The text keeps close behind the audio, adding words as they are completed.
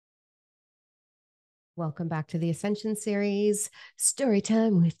Welcome back to the Ascension series, Story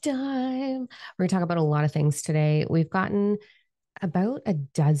Time with Time. We're going to talk about a lot of things today. We've gotten about a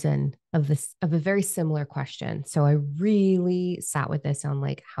dozen of a very similar question. So I really sat with this on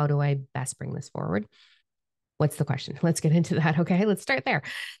like, how do I best bring this forward? What's the question? Let's get into that. Okay, let's start there.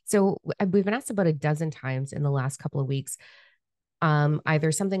 So we've been asked about a dozen times in the last couple of weeks.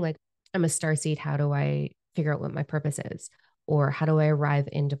 Either something like, I'm a starseed. How do I figure out what my purpose is? Or how do I arrive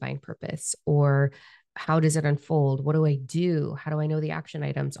in divine purpose? Or how does it unfold? What do I do? How do I know the action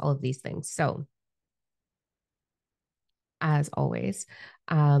items? All of these things. So, as always,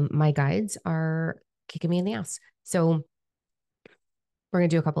 my guides are kicking me in the ass. So, we're going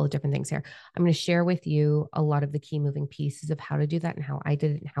to do a couple of different things here. I'm going to share with you a lot of the key moving pieces of how to do that and how I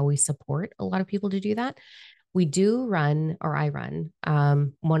did it and how we support a lot of people to do that. We do run, or I run.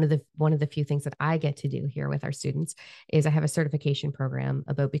 One of the few things that I get to do here with our students is I have a certification program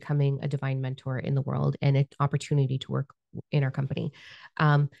about becoming a divine mentor in the world and an opportunity to work in our company.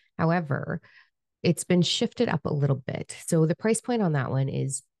 However, it's been shifted up a little bit. So the price point on that one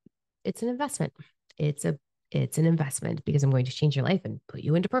is it's an investment. It's a it's an investment because I'm going to change your life and put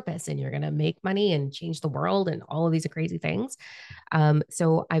you into purpose and you're going to make money and change the world and all of these crazy things.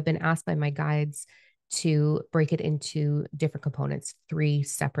 So I've been asked by my guides to break it into different components, three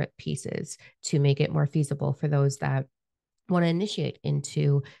separate pieces to make it more feasible for those that want to initiate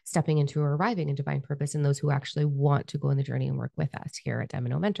into stepping into or arriving in divine purpose and those who actually want to go on the journey and work with us here at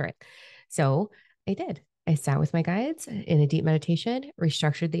Domino Mentoring. So I did. I sat with my guides in a deep meditation,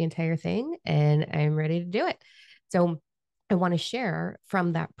 restructured the entire thing, and I'm ready to do it. So I want to share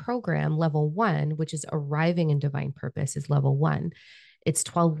from that program, level one, which is arriving in divine purpose, is level one. It's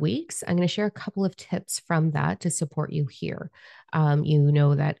 12 weeks. I'm going to share a couple of tips from that to support you here. You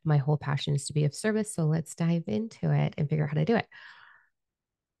know that my whole passion is to be of service. So let's dive into it and figure out how to do it.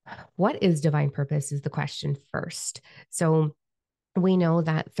 What is divine purpose is the question first. So we know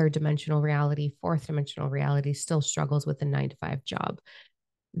that third dimensional reality, fourth dimensional reality still struggles with the 9 to 5 job.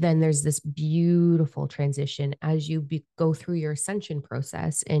 Then there's this beautiful transition as you go through your ascension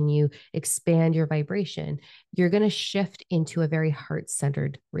process and you expand your vibration, you're going to shift into a very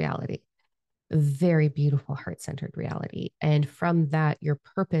heart-centered reality, a very beautiful heart-centered reality. And from that, your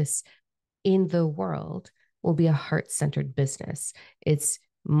purpose in the world will be a heart-centered business. It's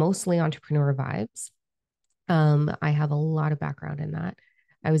mostly entrepreneur vibes. I have a lot of background in that.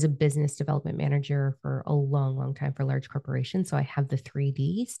 I was a business development manager for a long, long time for large corporations. So I have the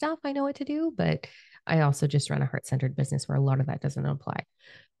 3D stuff. I know what to do, but I also just run a heart-centered business where a lot of that doesn't apply.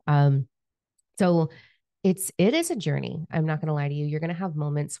 Um, so it is a journey. I'm not going to lie to you. You're going to have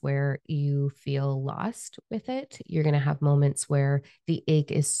moments where you feel lost with it. You're going to have moments where the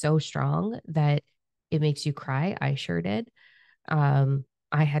ache is so strong that it makes you cry. I sure did.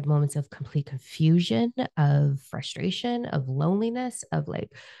 I had moments of complete confusion, of frustration, of loneliness, of like,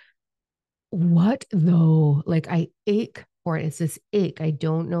 what though? Like I ache for it. It's this ache. I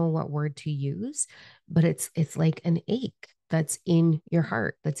don't know what word to use, but it's like an ache that's in your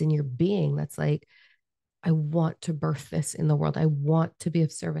heart, that's in your being. That's like, I want to birth this in the world. I want to be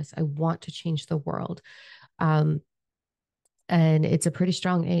of service. I want to change the world. Um, and it's a pretty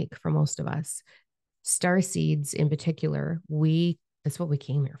strong ache for most of us. Star seeds in particular, that's what we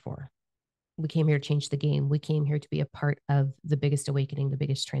came here for. We came here to change the game. We came here to be a part of the biggest awakening, the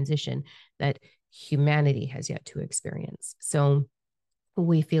biggest transition that humanity has yet to experience. So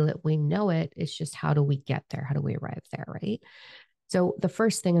we feel it, we know it. It's just how do we get there? How do we arrive there? Right. So the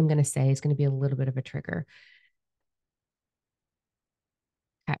first thing I'm going to say is going to be a little bit of a trigger.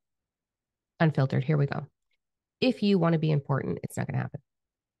 Okay. Unfiltered. Here we go. If you want to be important, it's not going to happen.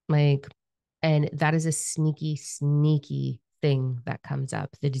 Like, and that is a sneaky, sneaky thing that comes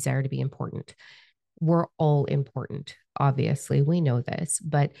up, the desire to be important. We're all important. Obviously, we know this,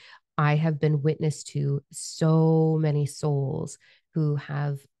 but I have been witness to so many souls who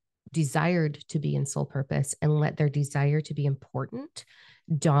have desired to be in soul purpose and let their desire to be important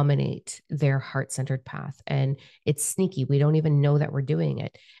dominate their heart-centered path. And it's sneaky. We don't even know that we're doing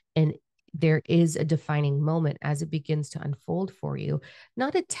it. And there is a defining moment as it begins to unfold for you.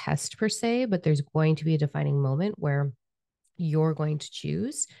 Not a test per se, but there's going to be a defining moment where you're going to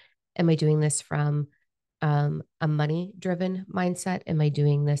choose, am I doing this from a money driven mindset? Am I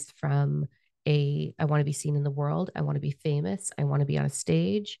doing this from I want to be seen in the world? I want to be famous. I want to be on a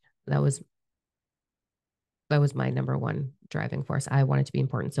stage. That was my number one driving force. I wanted to be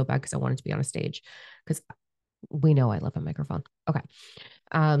important so bad because I wanted to be on a stage because we know I love a microphone. Okay.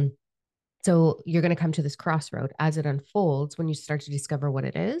 Um, so you're going to come to this crossroad as it unfolds when you start to discover what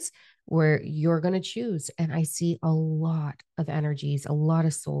it is, where you're going to choose. And I see a lot of energies, a lot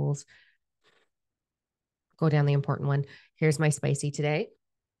of souls go down the important one. Here's my spicy today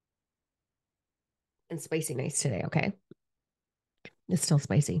and spicy nice today. Okay. It's still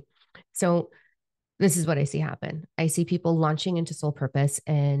spicy. So this is what I see happen. I see people launching into soul purpose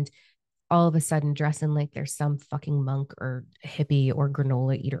and all of a sudden dressing like there's some fucking monk or hippie or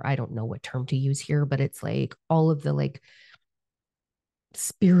granola eater. I don't know what term to use here, but it's like all of the like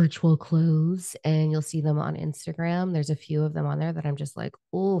spiritual clothes, and you'll see them on Instagram. There's a few of them on there that I'm just like,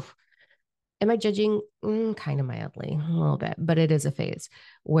 oh, am I judging? Kind of mildly, a little bit, but it is a phase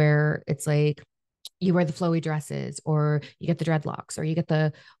where it's like you wear the flowy dresses, or you get the dreadlocks, or you get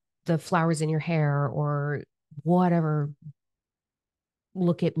the flowers in your hair, or whatever.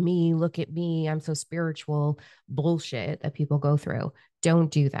 Look at me, I'm so spiritual bullshit that people go through.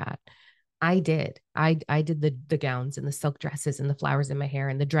 Don't do that. I did the gowns and the silk dresses and the flowers in my hair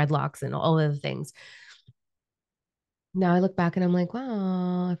and the dreadlocks and all of the things. Now I look back and I'm like,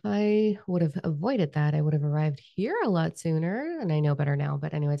 wow, if I would have avoided that, I would have arrived here a lot sooner. And I know better now.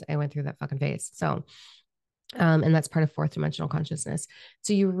 But anyways, I went through that fucking phase. So and that's part of fourth dimensional consciousness.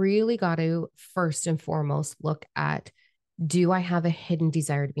 So you really got to first and foremost look at, do I have a hidden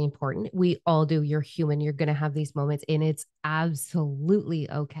desire to be important? We all do. You're human. You're going to have these moments, and it's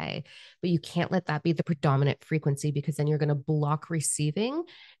absolutely okay. But you can't let that be the predominant frequency, because then you're going to block receiving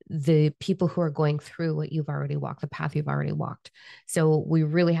the people who are going through what you've already walked, the path you've already walked. So we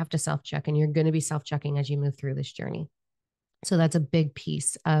really have to self check, and you're going to be self checking as you move through this journey. So that's a big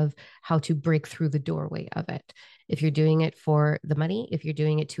piece of how to break through the doorway of it. If you're doing it for the money, if you're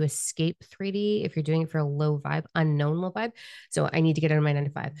doing it to escape 3D, if you're doing it for a low vibe, unknown low vibe. So I need to get out of my 9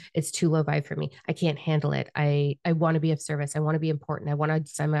 to 5. It's too low vibe for me. I can't handle it. I want to be of service. I want to be important. I want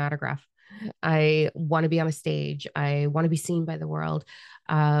to sign my autograph. I want to be on a stage. I want to be seen by the world.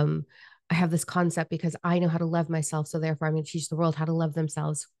 I have this concept because I know how to love myself. So therefore, I'm going to teach the world how to love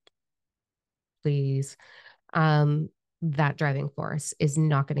themselves. Please. um, that driving force is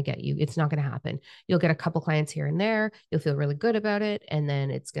not going to get you. It's not going to happen. You'll get a couple clients here and there. You'll feel really good about it. And then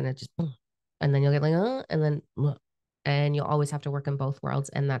it's going to just, and then you'll get like, and then, and you'll always have to work in both worlds.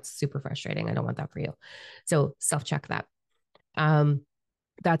 And that's super frustrating. I don't want that for you. So self-check that.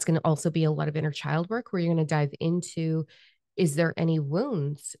 That's going to also be a lot of inner child work, where you're going to dive into, is there any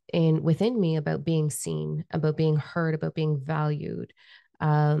wounds within me about being seen, about being heard, about being valued?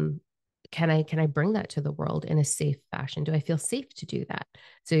 Can I bring that to the world in a safe fashion? Do I feel safe to do that?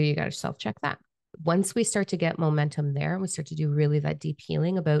 So you got to self check that. Once we start to get momentum there, and we start to do really that deep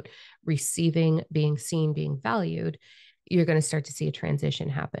healing about receiving, being seen, being valued, you're going to start to see a transition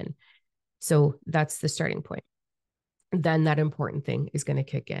happen. So that's the starting point. Then that important thing is going to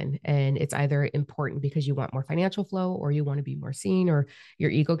kick in, and it's either important because you want more financial flow, or you want to be more seen, or your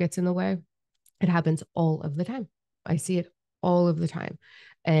ego gets in the way. It happens all of the time. I see it all of the time.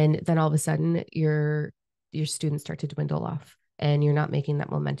 And then all of a sudden your students start to dwindle off, and you're not making that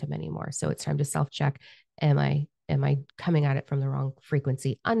momentum anymore. So it's time to self-check. Am I coming at it from the wrong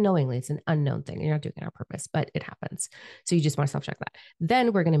frequency unknowingly? It's an unknown thing. You're not doing it on purpose, but it happens. So you just want to self-check that.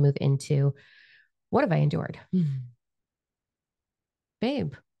 Then we're going to move into, what have I endured?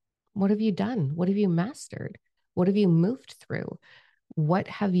 Babe, what have you done? What have you mastered? What have you moved through? What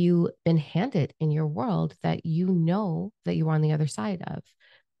have you been handed in your world that you know that you're on the other side of?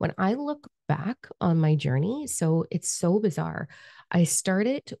 When I look back on my journey, so it's so bizarre. I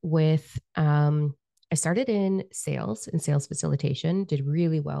started in sales and sales facilitation, did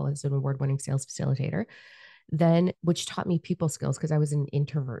really well as an award-winning sales facilitator. Then, which taught me people skills, because I was an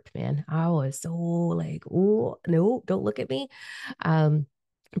introvert, man. I was so like, oh no, don't look at me.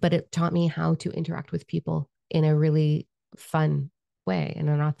 But it taught me how to interact with people in a really fun way, in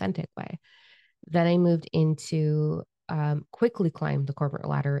an authentic way. Then I moved into, quickly climbed the corporate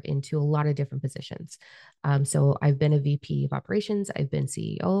ladder into a lot of different positions. So I've been a VP of operations. I've been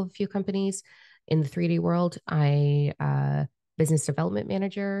CEO of a few companies in the 3D world. Business development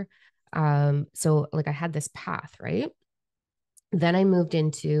manager. So like I had this path, right? Then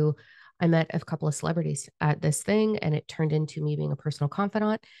I met a couple of celebrities at this thing, and it turned into me being a personal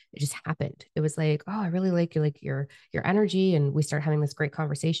confidant. It just happened. It was like, oh, I really like your energy. And we started having this great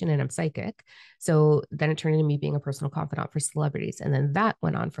conversation, and I'm psychic. So then it turned into me being a personal confidant for celebrities. And then that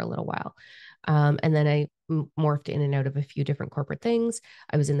went on for a little while. And then I morphed in and out of a few different corporate things.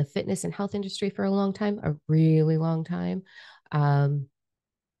 I was in the fitness and health industry for a long time, a really long time.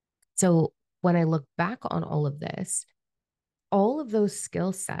 So when I look back on all of this, all of those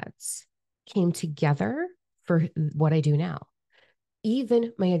skill sets came together for what I do now,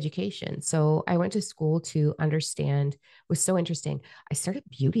 even my education. So I went to school to understand, was so interesting. I started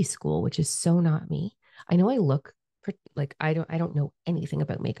beauty school, which is so not me. I know I look like I don't know anything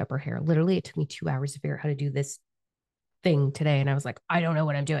about makeup or hair. Literally, it took me 2 hours to figure out how to do this thing today. And I was like, I don't know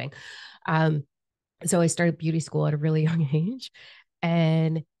what I'm doing. Um, so I started beauty school at a really young age.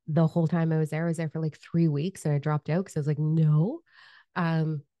 And the whole time I was there for like 3 weeks and I dropped out because I was like, no.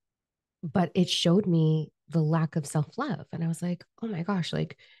 Um, but it showed me the lack of self-love. And I was like, oh my gosh,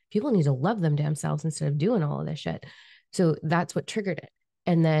 like people need to love them themselves instead of doing all of this shit. So that's what triggered it.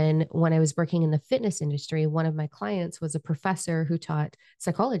 And then when I was working in the fitness industry, one of my clients was a professor who taught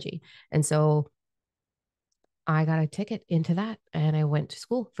psychology. And so I got a ticket into that and I went to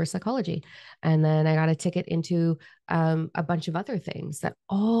school for psychology. And then I got a ticket into a bunch of other things that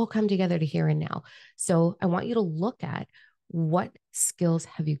all come together to here and now. So I want you to look at what skills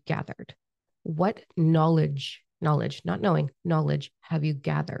have you gathered? What knowledge, not knowing, knowledge have you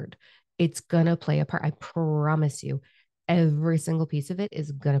gathered? It's going to play a part. I promise you, every single piece of it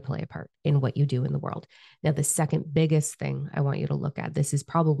is going to play a part in what you do in the world. Now, the second biggest thing I want you to look at, this is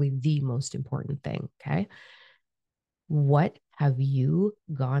probably the most important thing. Okay. What have you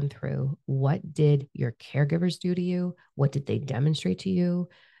gone through? What did your caregivers do to you? What did they demonstrate to you?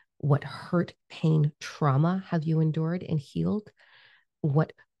 What hurt, pain, trauma have you endured and healed?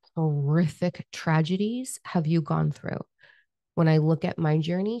 What horrific tragedies have you gone through? When I look at my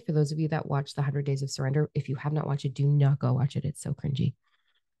journey, for those of you that watch the 100 Days of Surrender, if you have not watched it, do not go watch it. It's so cringy.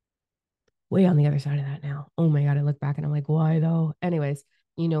 Way on the other side of that now. Oh my God, I look back and I'm like, why though? Anyways,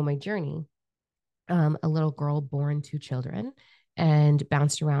 you know my journey. A little girl born to children and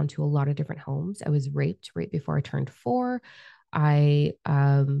bounced around to a lot of different homes. I was raped right before I turned 4. I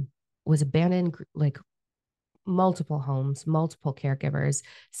was abandoned, like multiple homes, multiple caregivers,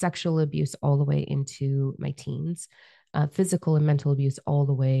 sexual abuse all the way into my teens, physical and mental abuse all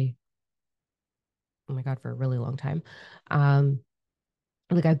the way, oh my God, for a really long time.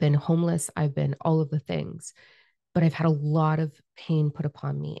 Like I've been homeless, I've been all of the things, but I've had a lot of pain put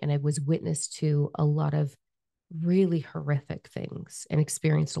upon me. And I was witness to a lot of really horrific things and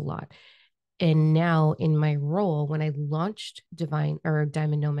experienced a lot. And now in my role, when I launched Divine or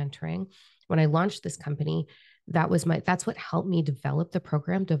Diamond No Mentoring, when I launched this company, that's what helped me develop the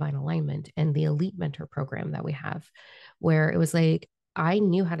program Divine Alignment and the Elite Mentor program that we have, where it was like I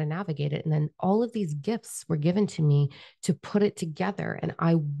knew how to navigate it. And then all of these gifts were given to me to put it together. And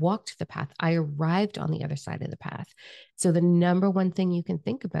I walked the path. I arrived on the other side of the path. So the number one thing you can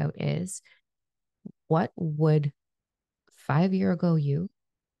think about is what would 5 year ago you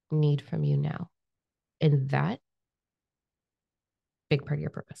need from you now? And that big part of your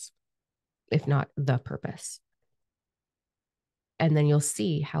purpose, if not the purpose. And then you'll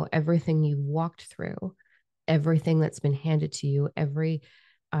see how everything you've walked through, everything that's been handed to you, every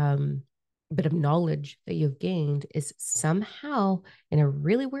bit of knowledge that you've gained is somehow, in a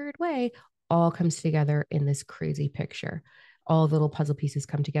really weird way, all comes together in this crazy picture. All the little puzzle pieces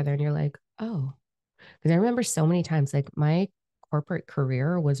come together, and you're like, oh, because I remember so many times, like my corporate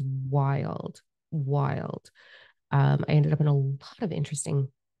career was wild, wild. I ended up in a lot of interesting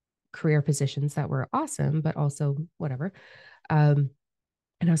career positions that were awesome, but also whatever. Um,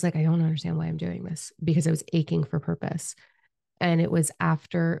 and I was like, I don't understand why I'm doing this because I was aching for purpose. And it was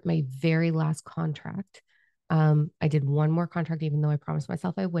after my very last contract. I did one more contract, even though I promised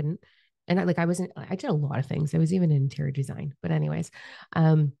myself I wouldn't. And I did a lot of things. I was even in interior design. But, anyways,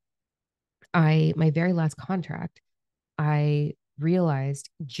 um, my very last contract, I realized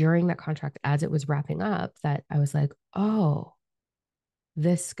during that contract as it was wrapping up that I was like, oh,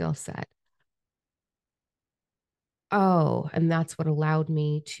 this skill set. Oh, and that's what allowed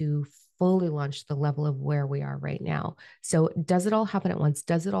me to fully launch the level of where we are right now. So, does it all happen at once?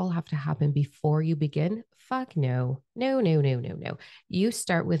 Does it all have to happen before you begin? Fuck no. No, no, no, no, no. You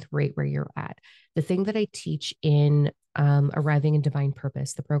start with right where you're at. The thing that I teach in Arriving in Divine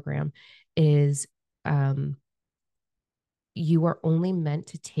Purpose, the program, is um, you are only meant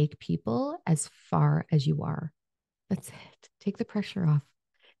to take people as far as you are. That's it. Take the pressure off.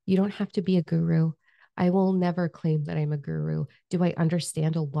 You don't have to be a guru. I will never claim that I'm a guru. Do I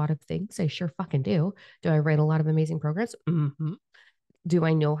understand a lot of things? I sure fucking do. Do I write a lot of amazing programs? Mm-hmm. Do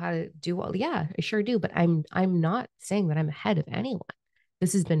I know how to do well? Yeah, I sure do. But I'm not saying that I'm ahead of anyone.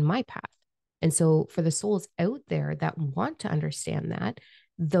 This has been my path. And so for the souls out there that want to understand that,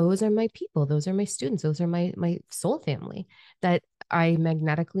 those are my people. Those are my students. Those are my soul family that I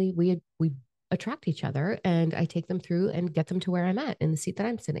magnetically we attract each other and I take them through and get them to where I'm at in the seat that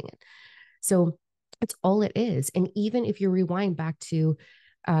I'm sitting in. So that's all it is. And even if you rewind back to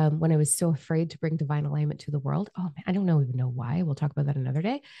when I was so afraid to bring divine alignment to the world, oh man, I don't even know why. We'll talk about that another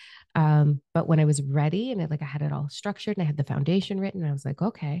day. But when I was ready and I had it all structured and I had the foundation written, I was like,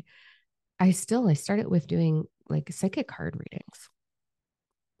 okay, I started with doing like psychic card readings,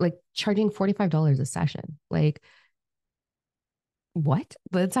 like charging $45 a session. Like, what?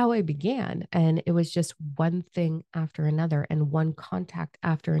 That's how I began. And it was just one thing after another and one contact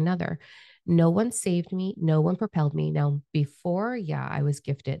after another. No one saved me. No one propelled me. Now, before, yeah, I was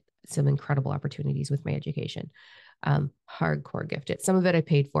gifted some incredible opportunities with my education. Hardcore gifted. Some of it I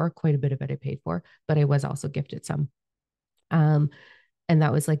paid for, quite a bit of it I paid for, but I was also gifted some. Um, and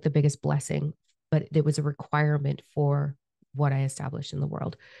that was like the biggest blessing, but it was a requirement for what I established in the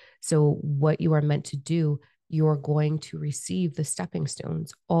world. So what you are meant to do, you're going to receive the stepping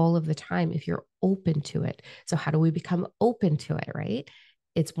stones all of the time if you're open to it. So how do we become open to it, right?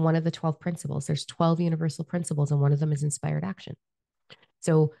 It's one of the 12 principles. There's 12 universal principles, and one of them is inspired action.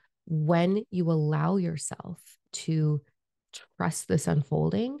 So when you allow yourself to trust this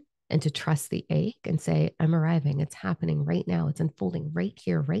unfolding and to trust the ache and say, I'm arriving, it's happening right now, it's unfolding right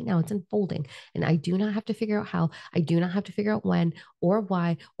here, right now, it's unfolding. And I do not have to figure out how, I do not have to figure out when or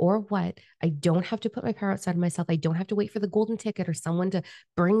why or what. I don't have to put my power outside of myself. I don't have to wait for the golden ticket or someone to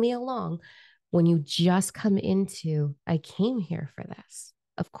bring me along. When you just come into, I came here for this,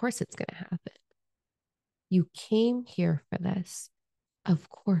 of course it's going to happen. You came here for this. Of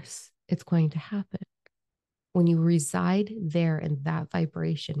course, it's going to happen. When you reside there in that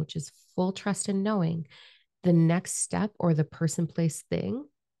vibration, which is full trust and knowing, the next step or the person, place, thing,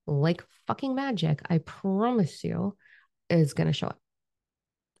 like fucking magic, I promise you, is going to show up.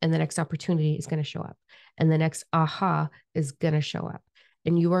 And the next opportunity is going to show up. And the next aha is going to show up.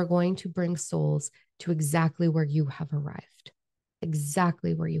 And you are going to bring souls to exactly where you have arrived.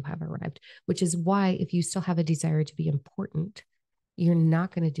 Exactly where you have arrived, which is why if you still have a desire to be important, you're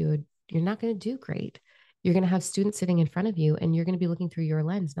not going to do it. You're not going to do great. You're going to have students sitting in front of you and you're going to be looking through your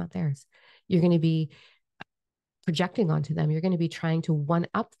lens, not theirs. You're going to be projecting onto them. You're going to be trying to one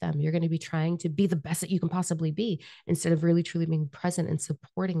up them. You're going to be trying to be the best that you can possibly be instead of really truly being present and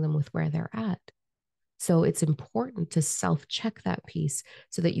supporting them with where they're at. So it's important to self check that piece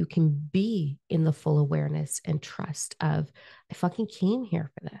so that you can be in the full awareness and trust of, I fucking came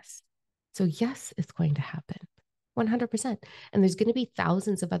here for this. So, yes, it's going to happen 100%. And there's going to be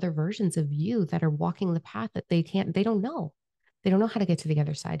thousands of other versions of you that are walking the path that they don't know. They don't know how to get to the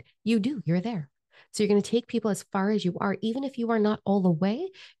other side. You do, you're there. So, you're going to take people as far as you are. Even if you are not all the way,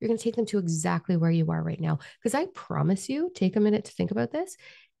 you're going to take them to exactly where you are right now. Because I promise you, take a minute to think about this.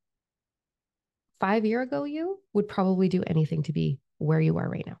 5 year ago, you would probably do anything to be where you are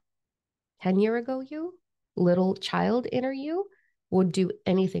right now. 10 year ago, you, little child inner you, would do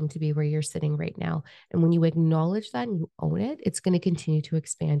anything to be where you're sitting right now. And when you acknowledge that and you own it, it's going to continue to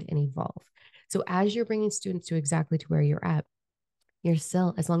expand and evolve. So as you're bringing students to exactly to where you're at, you're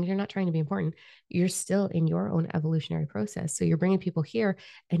still, as long as you're not trying to be important, you're still in your own evolutionary process. So you're bringing people here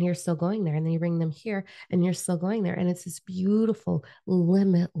and you're still going there. And then you bring them here and you're still going there. And it's this beautiful,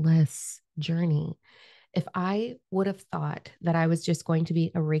 limitless journey. If I would have thought that I was just going to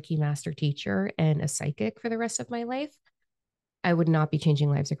be a Reiki master teacher and a psychic for the rest of my life, I would not be changing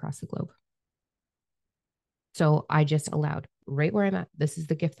lives across the globe. So I just allowed right where I'm at. This is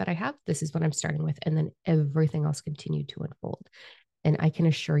the gift that I have. This is what I'm starting with. And then everything else continued to unfold. And I can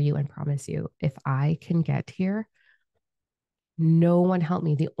assure you and promise you, if I can get here, no one helped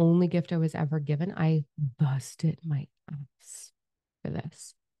me. The only gift I was ever given, I busted my ass for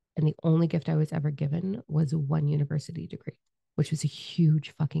this. And the only gift I was ever given was one university degree, which was a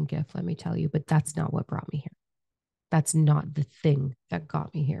huge fucking gift, let me tell you. But that's not what brought me here. That's not the thing that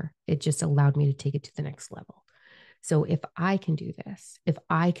got me here. It just allowed me to take it to the next level. So if I can do this, if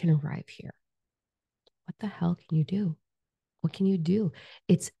I can arrive here, what the hell can you do? What can you do?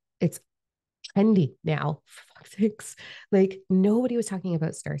 It's trendy now, for fuck's sakes. Like nobody was talking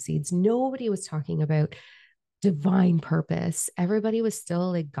about star seeds. Nobody was talking about divine purpose. Everybody was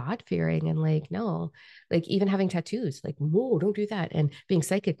still like God fearing and like, no, like even having tattoos, like, whoa, don't do that. And being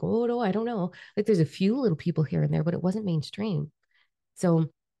psychic, oh, no, I don't know. Like there's a few little people here and there, but it wasn't mainstream.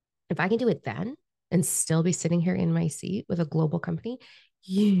 So if I can do it then and still be sitting here in my seat with a global company,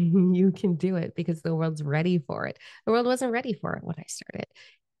 you can do it because the world's ready for it. The world wasn't ready for it when I started.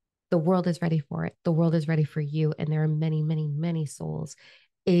 The world is ready for it. The world is ready for you. And there are many, many, many souls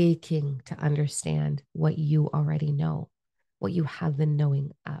aching to understand what you already know, what you have the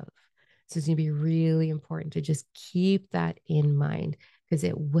knowing of. So it's going to be really important to just keep that in mind because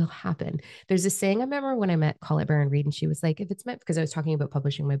it will happen. There's a saying I remember when I met Colette Baron Reed, and she was like, if it's meant, because I was talking about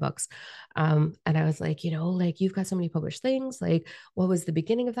publishing my books. And I was like, like you've got so many published things. Like, what was the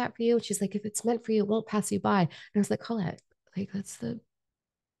beginning of that for you? And she's like, if it's meant for you, it won't pass you by. And I was like, Colette, like that's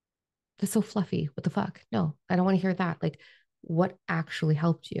so fluffy. What the fuck? No, I don't want to hear that. Like, what actually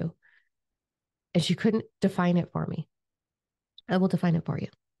helped you? And she couldn't define it for me. I will define it for you.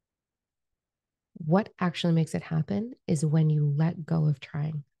 What actually makes it happen is when you let go of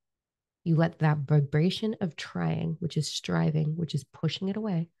trying. You let that vibration of trying, which is striving, which is pushing it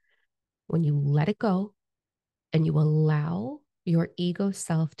away, when you let it go and you allow your ego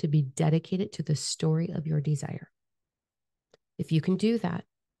self to be dedicated to the story of your desire. If you can do that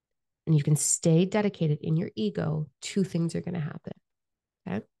and you can stay dedicated in your ego, two things are going to happen.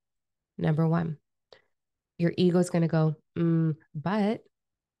 Okay. Number one, your ego is going to go, but,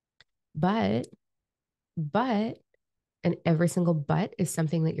 but, and every single but is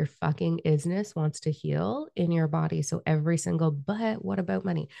something that your fucking isness wants to heal in your body. So every single but, what about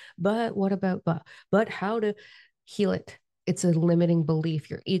money? But what about but how to heal it? It's a limiting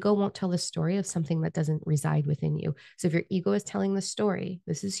belief. Your ego won't tell the story of something that doesn't reside within you. So if your ego is telling the story,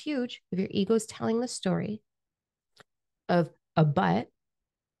 this is huge. If your ego is telling the story of a but,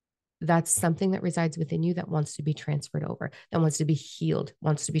 that's something that resides within you that wants to be transferred over, that wants to be healed,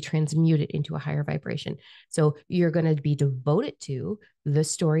 wants to be transmuted into a higher vibration. So you're going to be devoted to the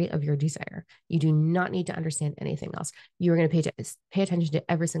story of your desire. You do not need to understand anything else. You're going to pay attention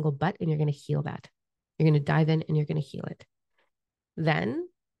to every single but, and you're going to heal that. You're going to dive in and you're going to heal it. Then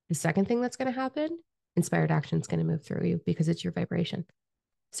the second thing that's going to happen, inspired action is going to move through you because it's your vibration.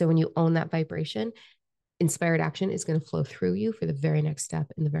 So when you own that vibration, inspired action is going to flow through you for the very next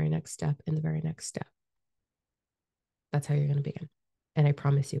step and the very next step and the very next step. That's how you're going to begin. And I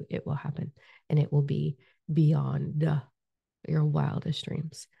promise you, it will happen. And it will be beyond your wildest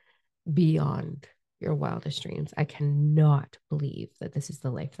dreams. Beyond your wildest dreams. I cannot believe that this is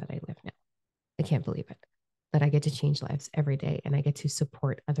the life that I live now. I can't believe it. That I get to change lives every day and I get to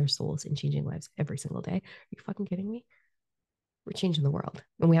support other souls in changing lives every single day. Are you fucking kidding me? We're changing the world.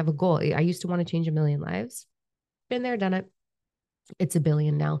 And we have a goal. I used to want to change 1,000,000 lives. Been there, done it. It's 1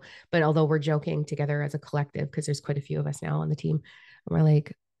 billion now. But although we're joking together as a collective, because there's quite a few of us now on the team, and we're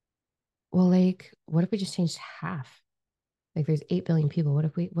like, well, like, what if we just changed half? Like there's 8 billion people. What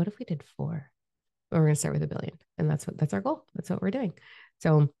if we did 4? Well, we're gonna start with 1 billion. And that's our goal. That's what we're doing.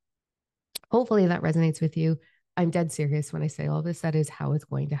 So hopefully that resonates with you. I'm dead serious when I say all this. That is how it's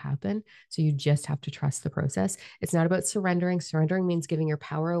going to happen. So you just have to trust the process. It's not about surrendering. Surrendering means giving your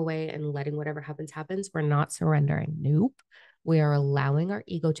power away and letting whatever happens. We're not surrendering. Nope. We are allowing our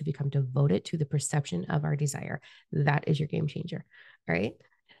ego to become devoted to the perception of our desire. That is your game changer. All right.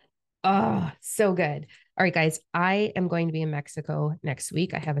 Oh, so good. All right, guys, I am going to be in Mexico next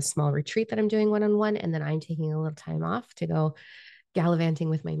week. I have a small retreat that I'm doing one-on-one, and then I'm taking a little time off to go gallivanting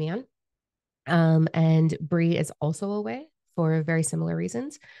with my man. And Bree is also away for very similar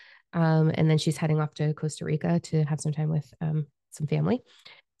reasons. And then she's heading off to Costa Rica to have some time with some family.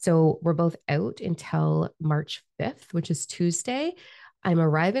 So we're both out until March 5th, which is Tuesday. I'm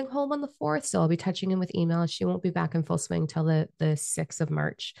arriving home on the 4th, so I'll be touching in with emails. She won't be back in full swing till the 6th of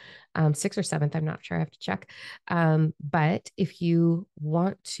March, 6th or 7th. I'm not sure. I have to check. But if you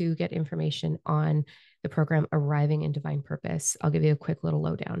want to get information on the program Arriving in Divine Purpose, I'll give you a quick little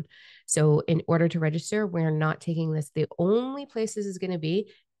lowdown. So in order to register, we're not taking this. The only place this is going to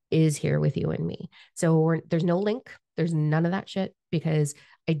be is here with you and me. So there's no link. There's none of that shit because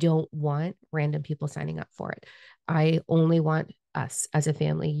I don't want random people signing up for it. I only want us as a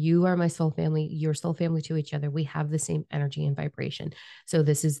family. You are my soul family. You're soul family to each other. We have the same energy and vibration. So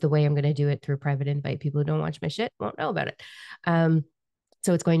this is the way I'm going to do it through private invite. People who don't watch my shit won't know about it.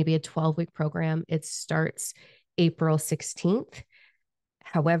 So it's going to be a 12-week program. It starts April 16th.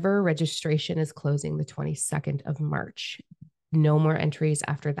 However, registration is closing the 22nd of March. No more entries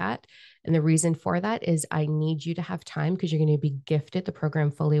after that. And the reason for that is I need you to have time because you're going to be gifted the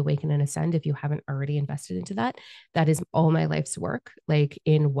program Fully Awaken and Ascend if you haven't already invested into that. That is all my life's work, like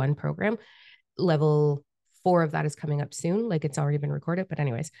in one program. Level 4 of that is coming up soon. Like it's already been recorded. But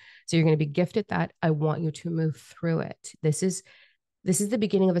anyways, so you're going to be gifted that. I want you to move through it. This is the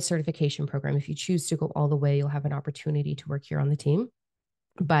beginning of a certification program. If you choose to go all the way, you'll have an opportunity to work here on the team.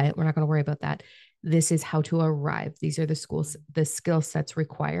 But we're not going to worry about that. This is how to arrive. These are the skill sets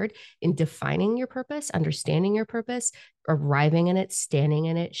required in defining your purpose, understanding your purpose, arriving in it, standing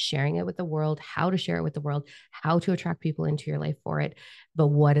in it, sharing it with the world, how to share it with the world, how to attract people into your life for it, but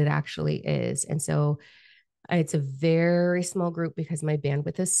what it actually is. And so it's a very small group because my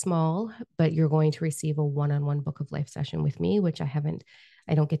bandwidth is small, but you're going to receive a one-on-one book of life session with me, which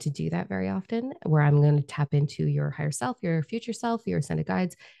I don't get to do that very often, where I'm going to tap into your higher self, your future self, your ascended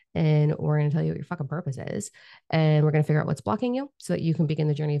guides, and we're going to tell you what your fucking purpose is. And we're going to figure out what's blocking you so that you can begin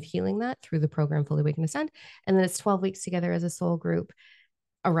the journey of healing that through the program Fully Awaken Ascend. And then it's 12 weeks together as a soul group,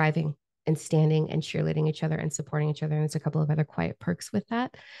 arriving and standing and cheerleading each other and supporting each other. And there's a couple of other quiet perks with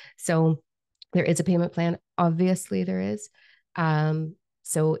that. So There is a payment plan. Obviously, there is.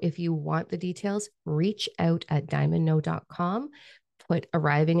 So if you want the details, reach out at diamondno.com. Put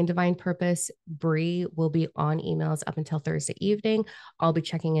arriving in divine purpose. Bree will be on emails up until Thursday evening. I'll be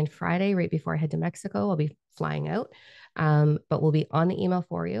checking in Friday right before I head to Mexico. I'll be flying out, but we'll be on the email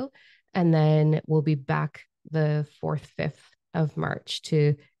for you. And then we'll be back the 4th, 5th of March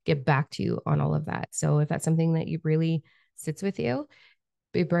to get back to you on all of that. So if that's something that you really sits with you,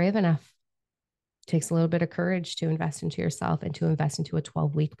 be brave enough. It takes a little bit of courage to invest into yourself and to invest into a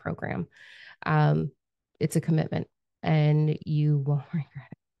 12-week program. It's a commitment and you won't regret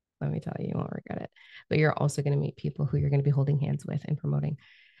it. Let me tell you, you won't regret it. But you're also going to meet people who you're going to be holding hands with and promoting.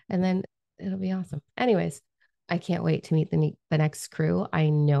 And then it'll be awesome. Anyways, I can't wait to meet the next crew. I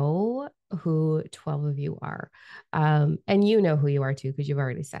know who 12 of you are. And you know who you are too, because you've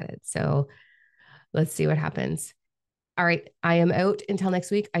already said it. So let's see what happens. All right. I am out until next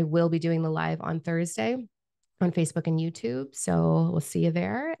week. I will be doing the live on Thursday on Facebook and YouTube. So we'll see you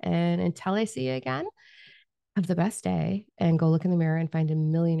there. And until I see you again, have the best day and go look in the mirror and find a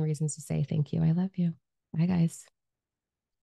million reasons to say thank you. I love you. Bye, guys.